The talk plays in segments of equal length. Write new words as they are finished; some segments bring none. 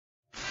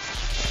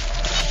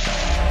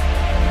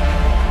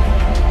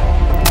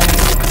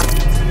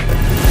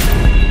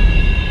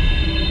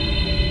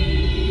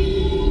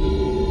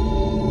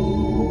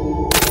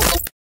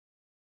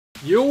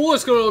Yo,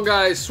 what's going on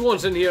guys?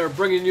 Swanson here,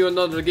 bringing you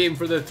another game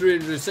for the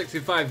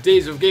 365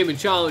 Days of Gaming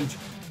Challenge.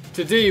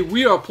 Today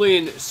we are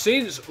playing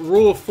Saints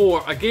Row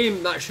 4, a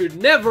game that should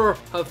never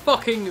have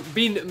fucking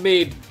been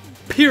made,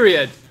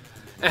 period.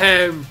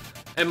 In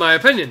my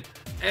opinion.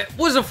 It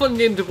was a fun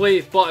game to play,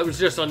 but it was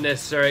just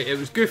unnecessary. It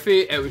was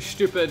goofy, it was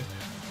stupid.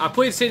 I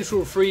played Saints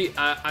Row 3,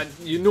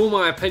 you know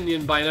my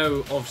opinion by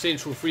now of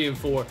Saints Row 3 and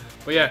 4.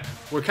 But yeah,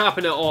 we're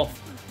capping it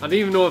off. I don't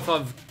even know if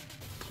I've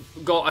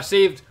got a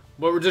saved,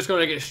 but we're just going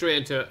to get straight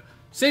into it.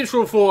 Saints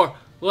Row 4,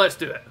 let's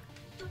do it.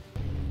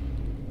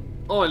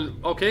 Oh,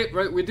 and, okay,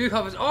 right, we do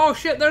have his... Oh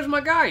shit, there's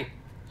my guy!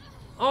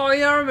 Oh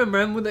yeah, I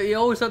remember him, he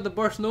always had the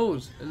burst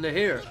nose and the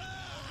hair.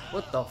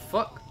 What the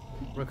fuck?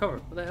 Recover,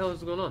 what the hell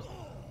is going on?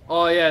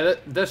 Oh yeah,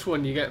 this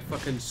one you get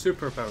fucking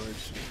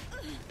superpowers.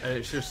 And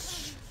it's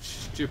just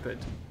stupid.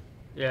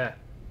 Yeah.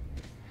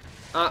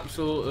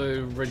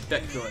 Absolutely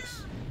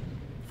ridiculous.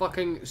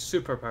 Fucking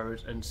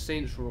superpowers in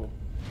Saints Row.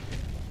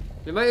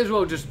 They might as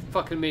well just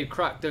fucking made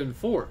Crackdown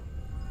 4.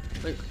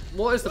 Like,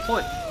 what is the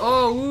point?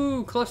 Oh,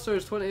 woo!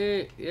 Clusters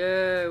 28.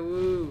 Yeah,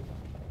 woo.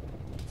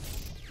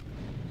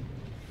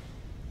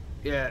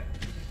 Yeah.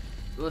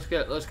 Let's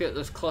get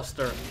this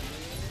cluster.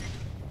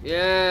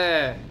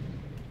 Yeah.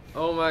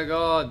 Oh my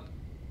god.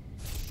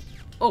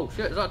 Oh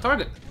shit, is that a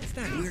target? What's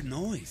that weird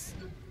noise?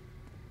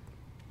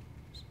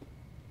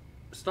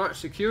 Start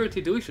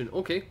security deletion.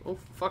 Okay. Oh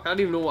fuck, I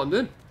don't even know what I'm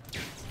doing.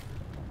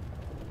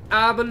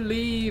 I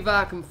believe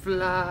I can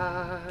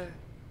fly.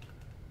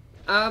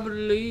 I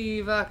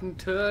believe I can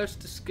touch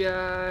the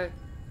sky.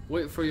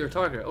 Wait for your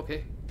target.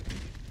 Okay.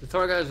 The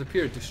target has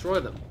appeared. Destroy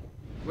them.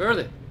 Where are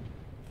they?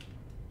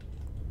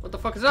 What the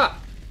fuck is that?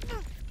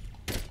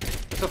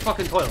 It's a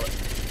fucking toilet.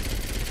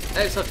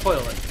 It's a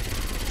toilet.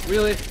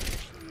 Really?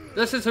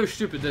 This is how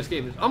stupid this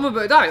game is. I'm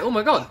about to die. Oh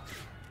my god.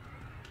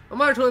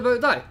 I'm actually about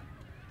to die.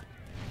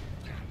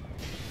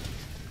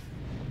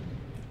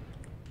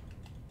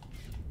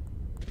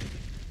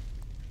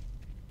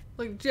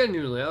 Like,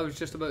 genuinely, I was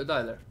just about to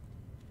die there.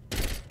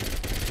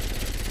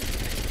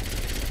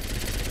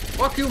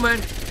 Fuck you,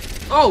 man.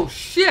 Oh,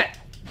 shit!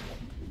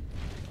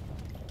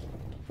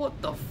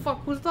 What the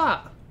fuck was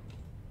that?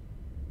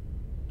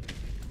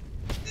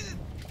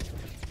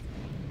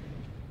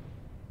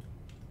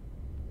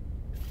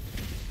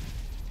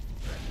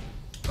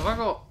 Have I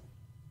got...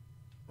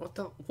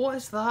 What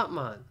is that,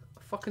 man? A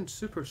fucking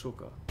super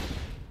soaker.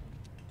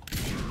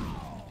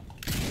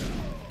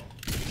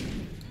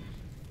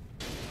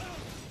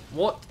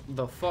 What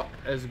the fuck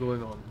is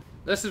going on?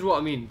 This is what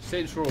I mean.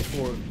 Saints Row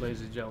 4, ladies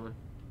and gentlemen.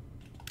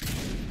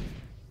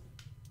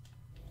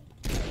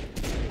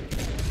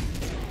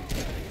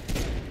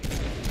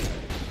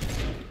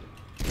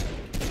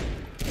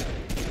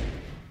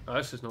 Oh,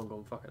 this is not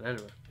going fucking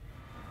anywhere.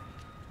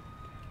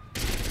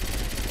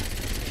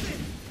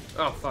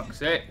 Oh, fuck's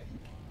sake.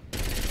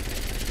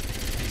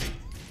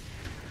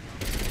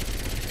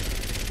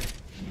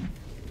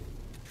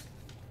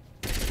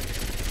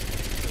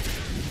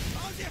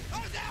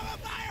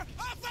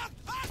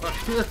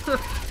 You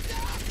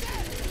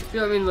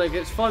know what I mean? Like,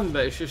 it's fun,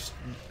 but it's just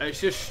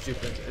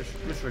stupid. It's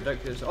just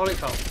ridiculous. Alright,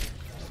 pal.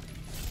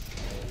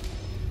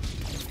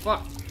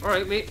 Fuck.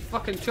 Alright, mate.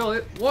 Fucking chill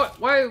it. What?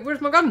 Why? Where's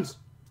my guns?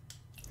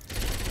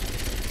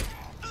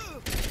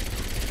 Can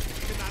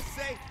I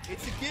say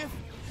it's a gift?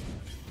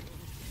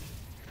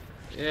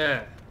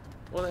 Yeah.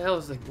 What the hell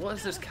is what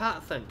is this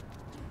cat thing?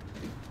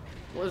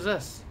 What is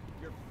this?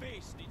 Your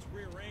face needs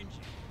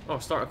rearranging. Oh,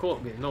 start a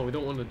co-op game. No, we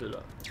don't want to do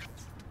that.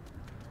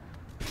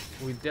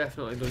 We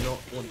definitely do not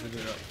want to do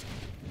that.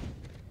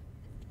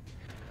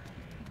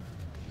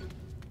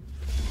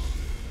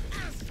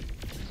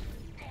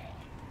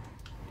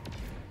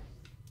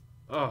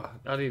 Oh,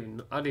 I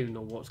don't even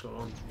know what's going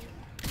on.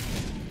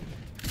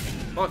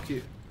 Fuck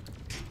you.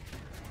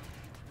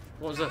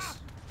 What is this?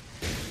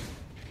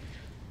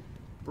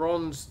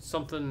 Bronze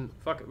something.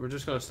 Fuck it, we're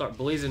just gonna start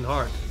blazing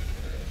hard.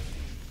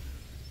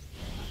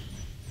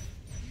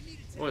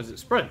 What is it?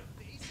 Sprint.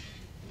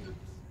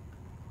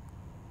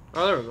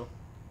 Oh, there we go.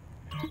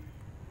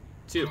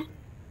 2,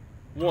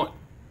 1,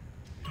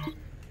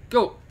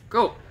 go,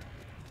 go.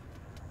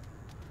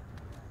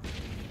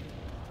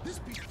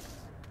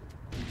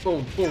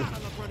 Boom, boom.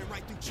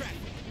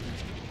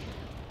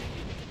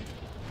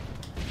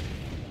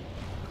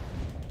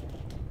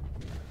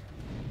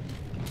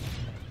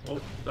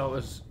 Oh, that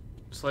was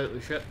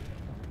slightly shit.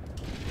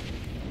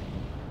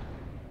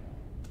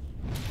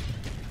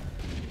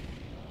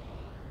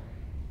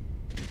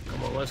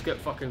 Come on, let's get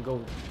fucking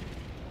gold.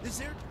 This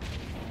here?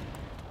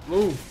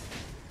 Move.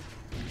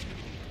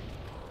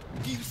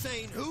 You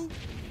saying who?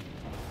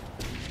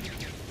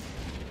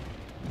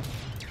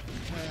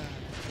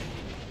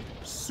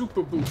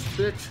 Super boost,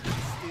 bitch.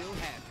 Still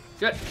happy.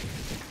 Shit.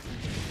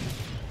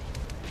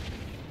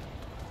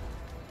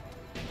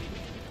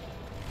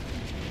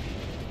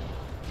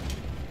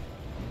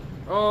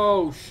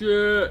 Oh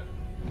shit.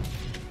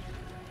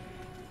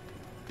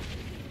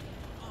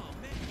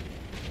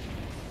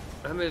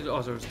 How many?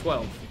 Oh, there was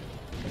 12.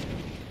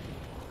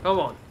 Come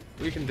on,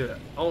 we can do it.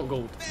 I want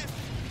gold.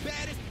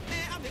 Baddest,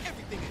 man, I'm the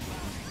everything in life.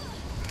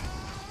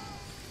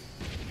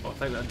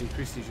 think that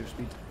decreases your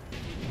speed.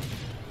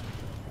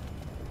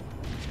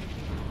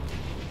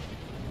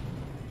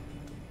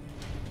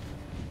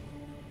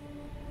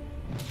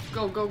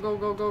 Go, go, go,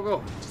 go, go,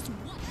 go.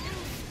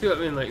 See what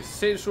I mean? Like,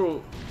 Saints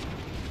Row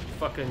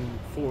fucking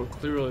 4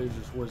 clearly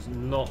just was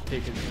not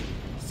taken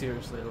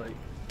seriously. Like,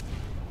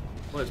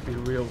 let's be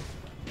real.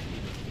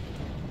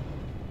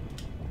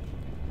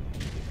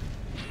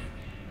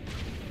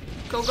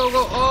 Go, go,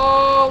 go.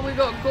 Oh, we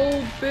got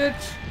gold,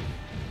 bitch.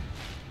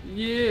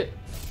 Yeah.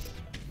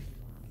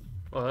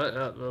 Oh,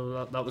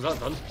 that was that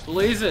done.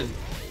 Blazing.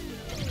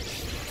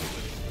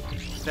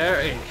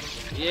 30.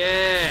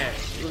 Yeah.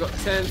 We got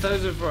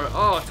 10,000 for it.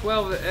 Oh,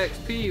 12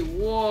 XP.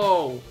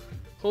 Whoa.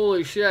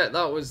 Holy shit.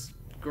 That was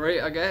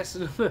great, I guess.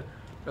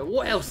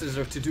 What else is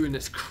there to do in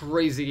this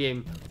crazy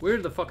game?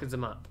 Where the fuck is the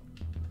map?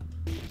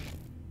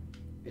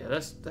 Yeah,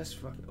 that's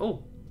fucking.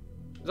 Oh.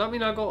 Does that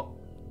mean I got.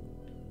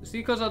 See,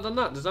 because I've done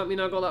that, does that mean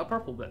I got that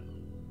purple bit?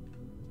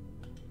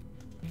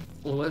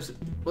 Well, let's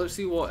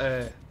see what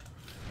the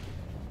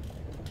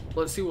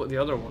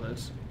other one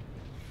is.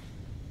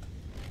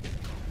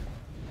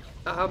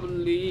 I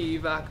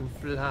believe I can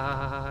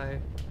fly.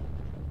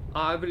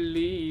 I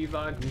believe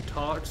I can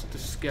touch the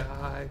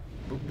sky.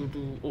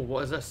 Oh,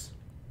 what is this?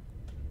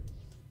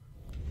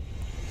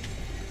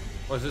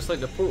 Oh, is this like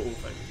the portal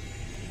thing?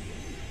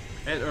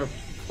 Enter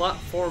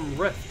platform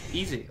rift.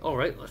 Easy.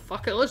 Alright,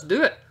 fuck it, let's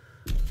do it.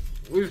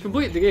 We've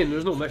completed the game,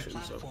 there's no mission, so.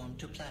 Platform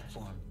to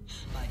platform.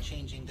 By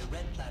changing the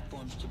red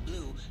platforms to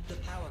blue, the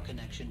power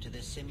connection to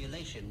this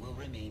simulation will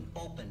remain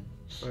open.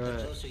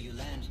 The closer you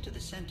land to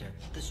the center,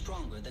 the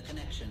stronger the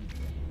connection.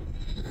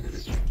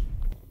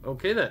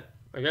 Okay then.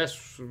 I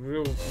guess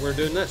we're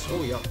doing this.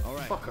 Oh yeah.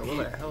 Alright. Fucker,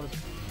 what the hell is...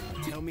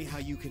 Tell me how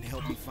you can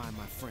help me find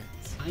my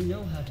friends. I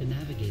know how to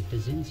navigate the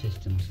Zin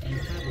systems and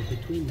travel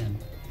between them.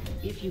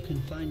 If you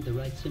can find the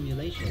right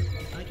simulation,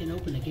 I can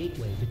open a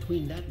gateway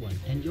between that one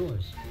and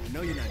yours. I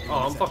know you're not doing Oh,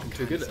 I'm this fucking out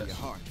too of good at kindness this.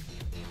 in your heart.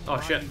 Oh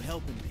Why shit. are you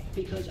helping me?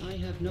 Because I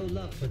have no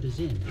love for the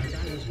Zin, as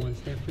I was once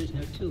their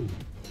prisoner too.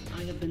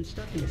 I have been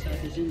stuck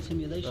inside the Zin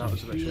simulation, That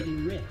was a bit shit.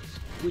 creating rifts,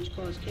 which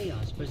cause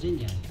chaos for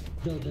Zinyak,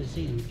 though the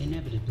Zin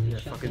inevitably Yeah,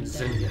 shut fucking them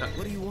Zin, down. yeah.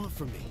 What do you want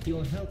from me?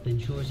 Your help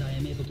ensures I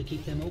am able to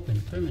keep them open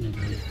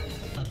permanently,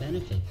 a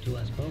benefit to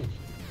us both.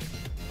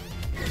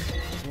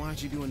 So why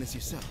aren't you doing this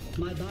yourself?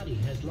 My body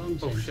has long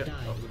Oh since shit. died.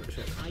 That was a bit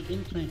shit. I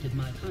implanted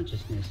my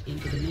consciousness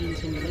into the main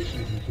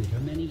simulation computer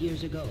many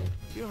years ago.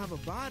 If you don't have a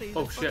body,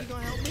 Oh, the fuck shit. you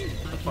gonna help me? I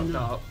Fuck that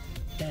cannot. up.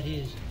 That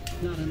is,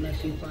 not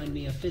unless you find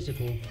me a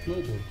physical,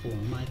 mobile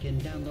form I can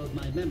download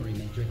my memory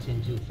matrix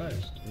into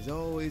first. There's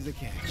always a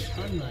catch.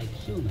 Unlike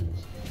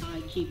humans,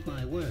 I keep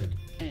my word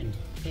and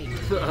pay my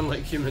debt.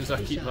 Unlike humans,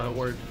 I keep my Besides,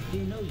 word. You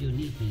know you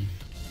need me.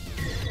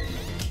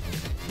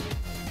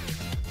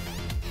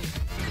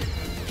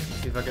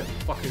 See if I get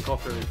fucking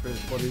copyright for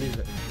this bloody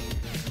music.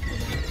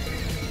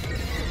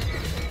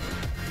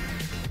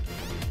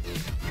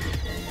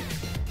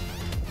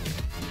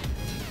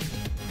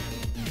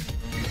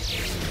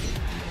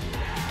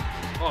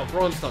 Oh,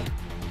 bronze done.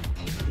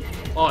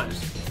 Oh, it's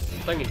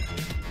thingy.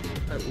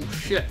 Oh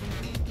shit.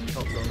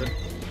 Oh, got it.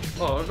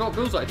 Oh, I've got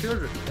bullseye.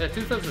 200.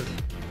 2,000.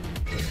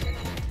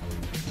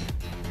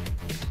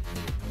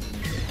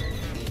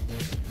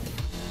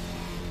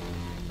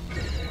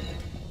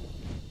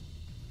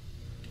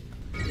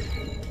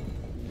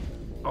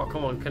 Oh,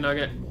 come on. Can I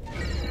get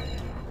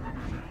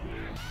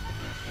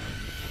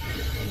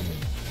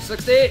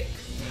 68?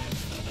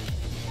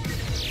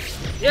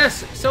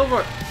 Yes,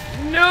 silver.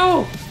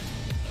 No.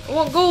 I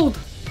want gold!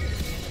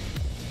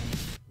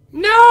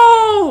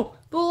 No!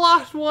 The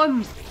last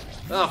one!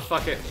 Ah,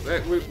 fuck it.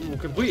 We'll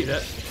complete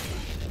it.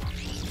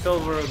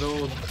 Silver or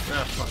gold.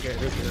 Ah, fuck it.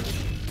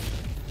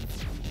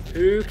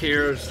 Who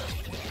cares?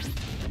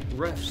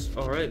 Rifts.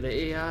 Alright, the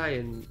AI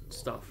and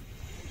stuff.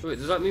 So wait,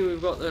 does that mean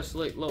we've got this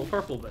like little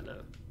purple bit now?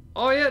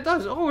 Oh yeah, it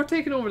does. Oh, we're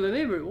taking over the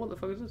neighborhood. What the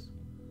fuck is this?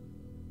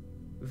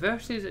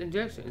 Versus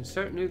injection.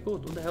 Insert new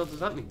code. What the hell does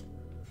that mean?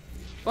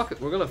 Fuck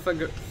it. We're gonna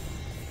figure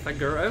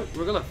out.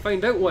 We're gonna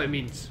find out what it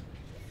means.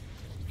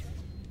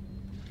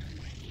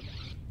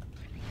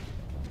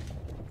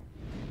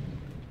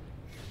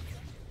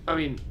 I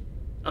mean,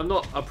 I'm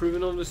not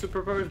approving of the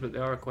superpowers, but they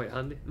are quite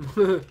handy.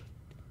 So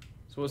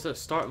what's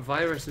this? Start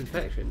virus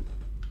infection.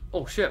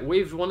 Oh shit,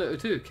 waves 1 out of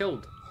 2,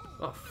 killed.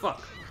 Oh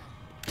fuck.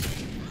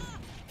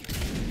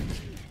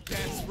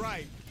 That's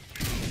right.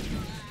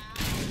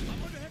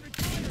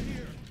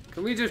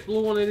 Can we just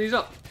blow one of these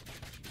up?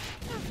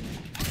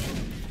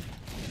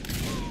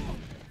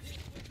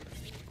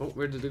 Oh,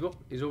 where did they go?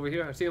 He's over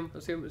here. I see him. I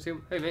see him. I see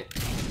him. Hey, mate.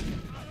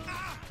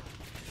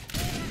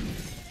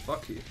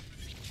 Fuck you.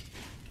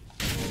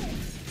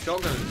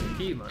 Shotgun is the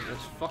key, man.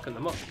 It's fucking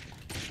them up.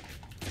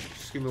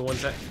 Just give me 1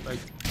 sec. Like.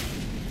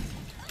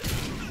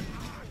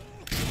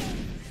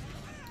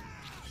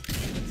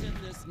 What's in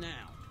this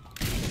now?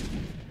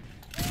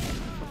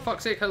 For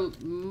fuck's sake, how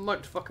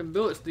much fucking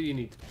bullets do you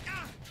need?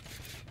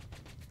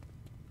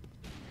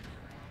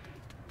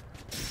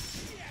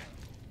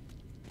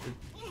 Did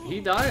he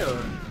die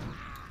or?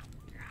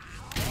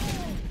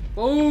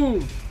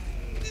 Boom!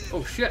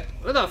 Oh shit,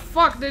 where the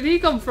fuck did he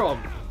come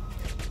from?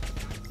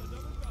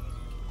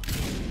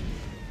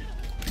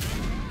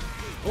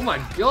 Oh my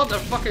god, they're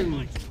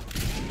fucking...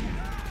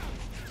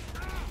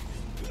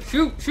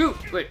 Shoot, shoot!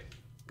 Wait,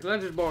 can I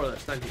just borrow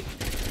this? Thank you.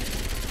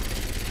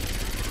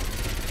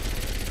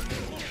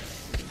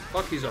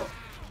 Fuck these all.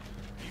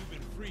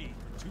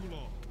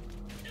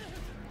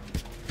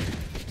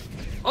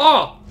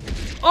 Oh!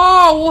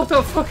 Oh, what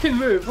a fucking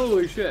move!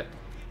 Holy shit.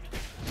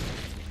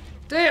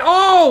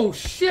 Oh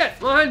shit!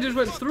 My hand just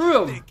went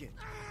through him.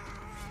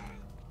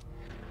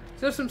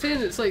 That's what I'm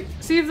saying. It's like,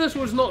 see if this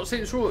was not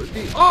Saints Row, it'd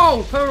be,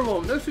 oh,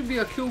 powerbomb. This would be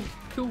a cool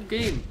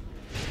game.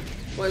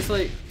 But it's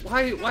like,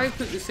 why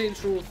put the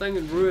Saints Row thing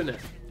and ruin it?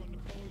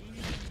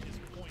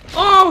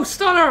 Oh,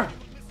 stunner!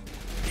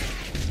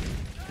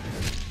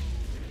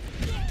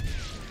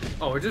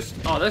 Oh,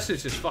 this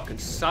is just fucking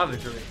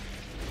savagery.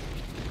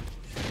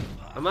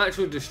 I'm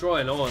actually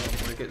destroying all of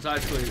them. Like, it's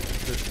actually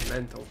just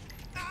mental.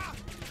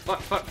 Fuck,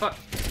 fuck, fuck.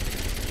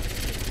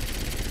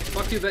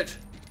 Fuck you, bitch.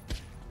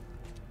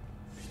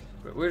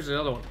 Wait, where's the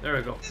other one? There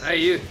we go. Hey,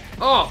 you.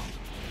 Oh!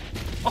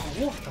 Oh,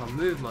 what a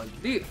move, man.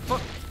 Dude,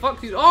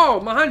 fuck you. Oh,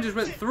 my hand just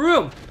went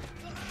through him.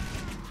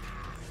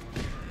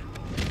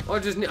 Oh, I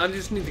just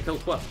need to kill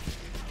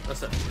 12.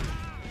 That's it.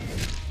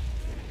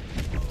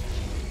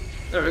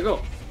 There we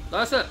go.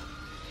 That's it.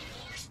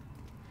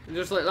 And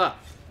just like that.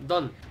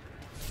 Done.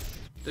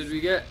 Did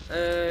we get,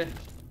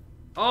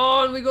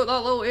 oh, and we got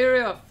that little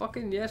area.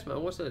 Fucking yes,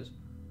 man. What's this?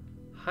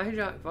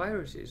 Hijack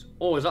viruses.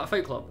 Oh, is that a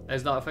Fight Club?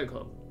 Is that a Fight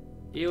Club?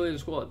 Alien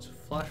squads.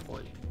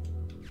 Flashpoint.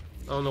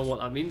 I don't know what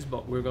that means,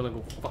 but we're gonna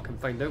go fucking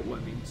find out what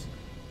it means.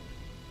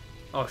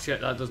 Oh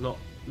shit, that does not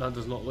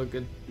look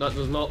good. That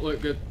does not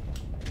look good.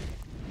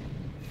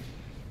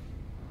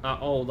 At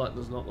all, that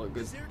does not look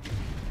good.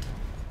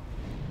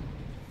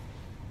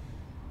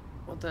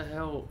 What the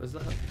hell is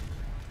that?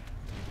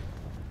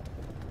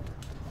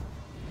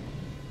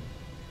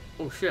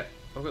 Oh shit,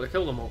 I've got to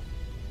kill them all.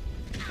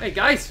 Hey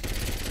guys!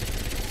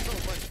 So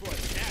much for a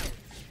challenge.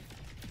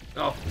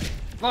 Oh,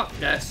 fuck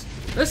this.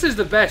 This is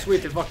the best way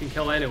to fucking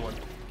kill anyone.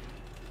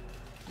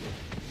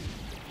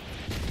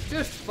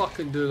 Just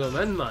fucking do them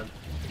in, man.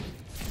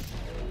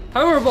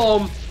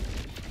 Powerbomb!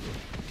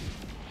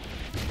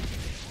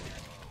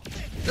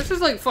 This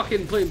is like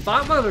fucking playing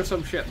Batman or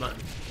some shit, man.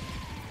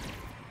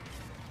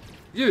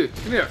 You,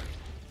 come here.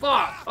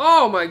 Fuck!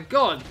 Oh my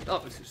god!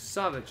 That was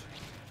savage.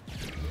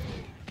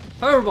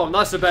 Powerbomb,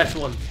 that's the best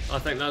one. I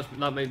think that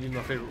might be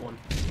my favourite one.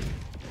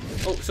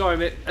 Oh, sorry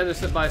mate.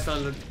 Innocent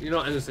bystander. You're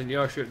not innocent, you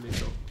are shooting me,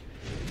 so.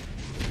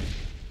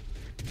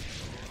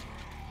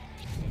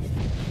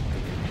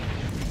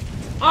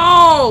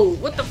 Oh!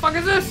 What the fuck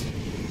is this?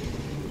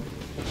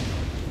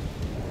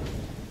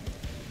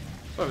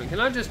 Sorry, can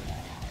I just...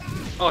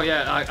 Oh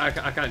yeah,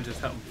 I can't just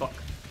help him. Fuck.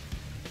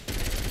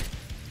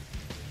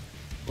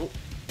 Oh.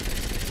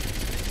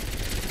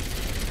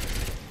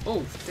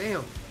 Oh,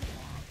 damn.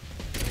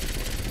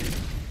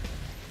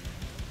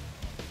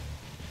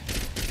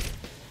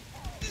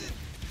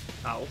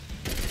 Ow.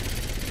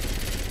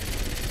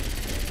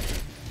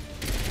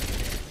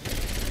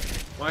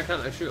 Why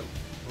can't I shoot him?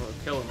 Or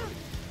kill him?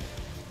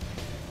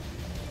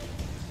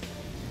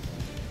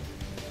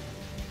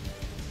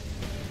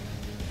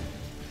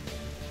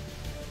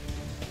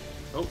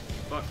 Oh,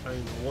 fuck, I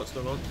don't know what's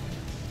going on.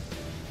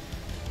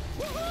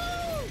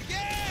 Woohoo!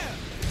 Yeah!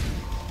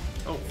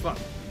 Oh, fuck.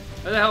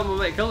 How the hell am I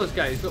meant to kill this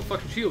guy? He's got a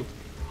fucking shield.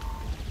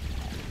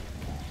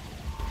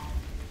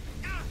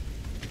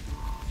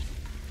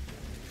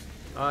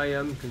 I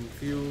am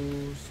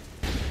confused.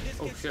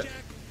 Oh shit.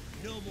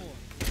 No more.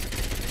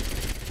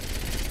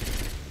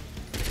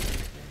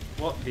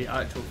 What the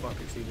actual fuck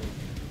is he doing?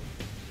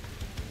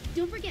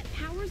 Don't forget,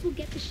 powers will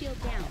get the shield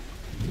down.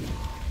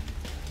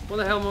 What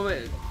the hell am I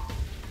meant to...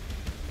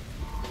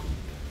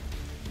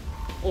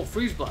 Oh,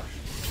 freeze splash.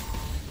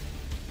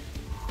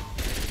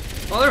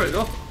 Oh, there we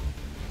go.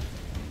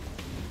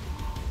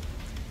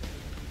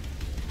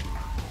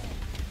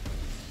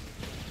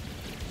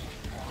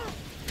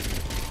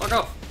 Fuck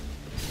off.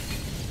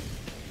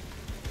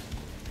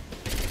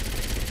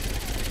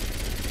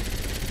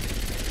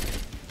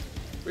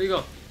 Where you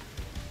go?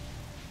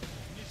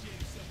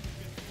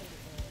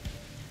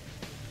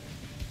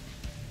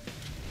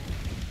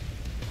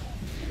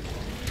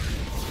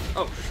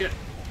 Oh shit.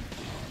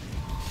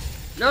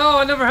 No,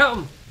 I never hit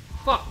him.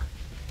 Fuck.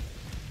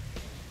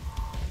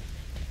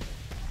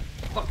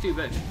 Fuck you,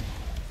 bitch.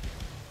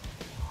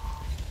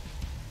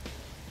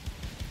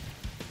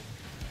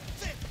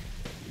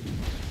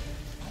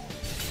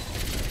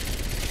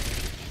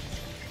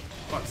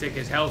 Fuck's sake,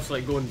 his health's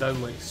like going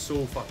down like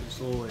so fucking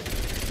slowly.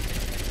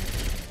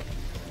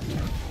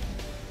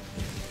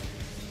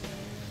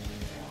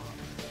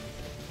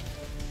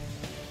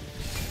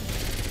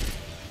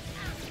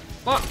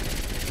 Fuck!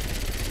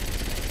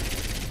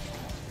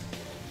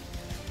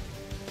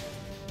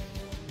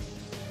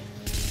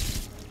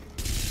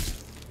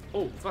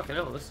 Oh, fucking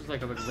hell, this is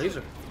like a big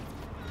laser.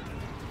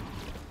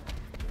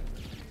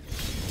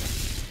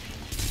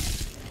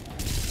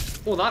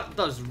 Oh, that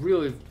does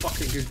really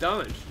fucking good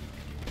damage.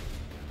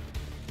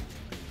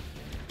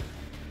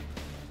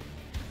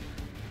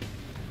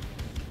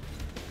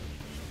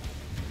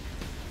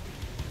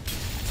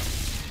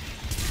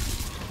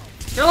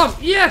 Kill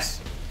him!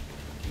 Yes!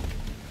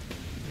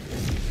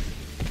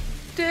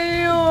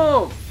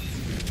 Damn!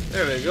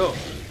 There we go.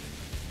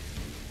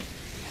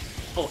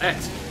 Oh,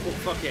 X. Oh,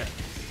 fuck yeah.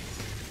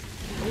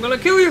 I'm gonna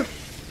kill you!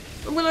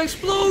 I'm gonna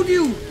explode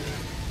you!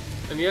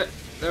 And yet,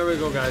 there we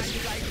go, guys.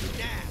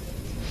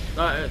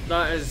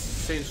 That is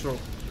Saints Row.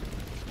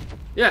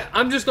 Yeah,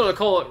 I'm just gonna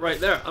call it right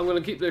there. I'm gonna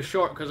keep this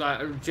short because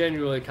I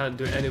genuinely can't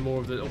do any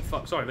more of this. Oh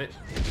fuck, sorry mate.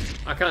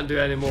 I can't do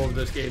any more of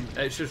this game.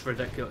 It's just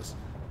ridiculous.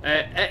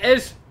 It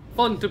is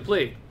fun to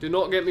play. Do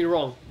not get me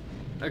wrong.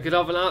 I could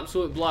have an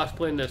absolute blast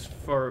playing this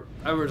for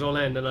hours on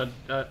end, and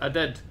I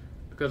did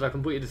because I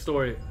completed the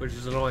story, which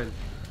is annoying.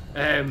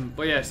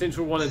 But yeah, Saints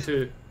Row 1 and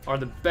 2 are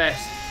the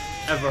best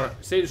ever.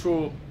 Saints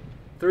Row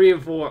 3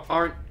 and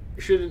 4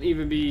 shouldn't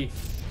even be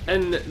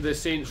in the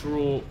Saints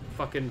Row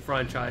fucking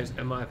franchise,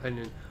 in my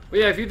opinion. But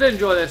yeah, if you did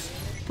enjoy this,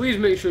 please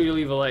make sure you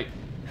leave a like,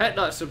 hit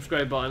that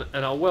subscribe button,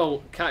 and I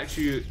will catch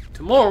you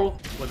tomorrow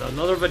with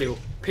another video.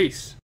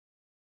 Peace.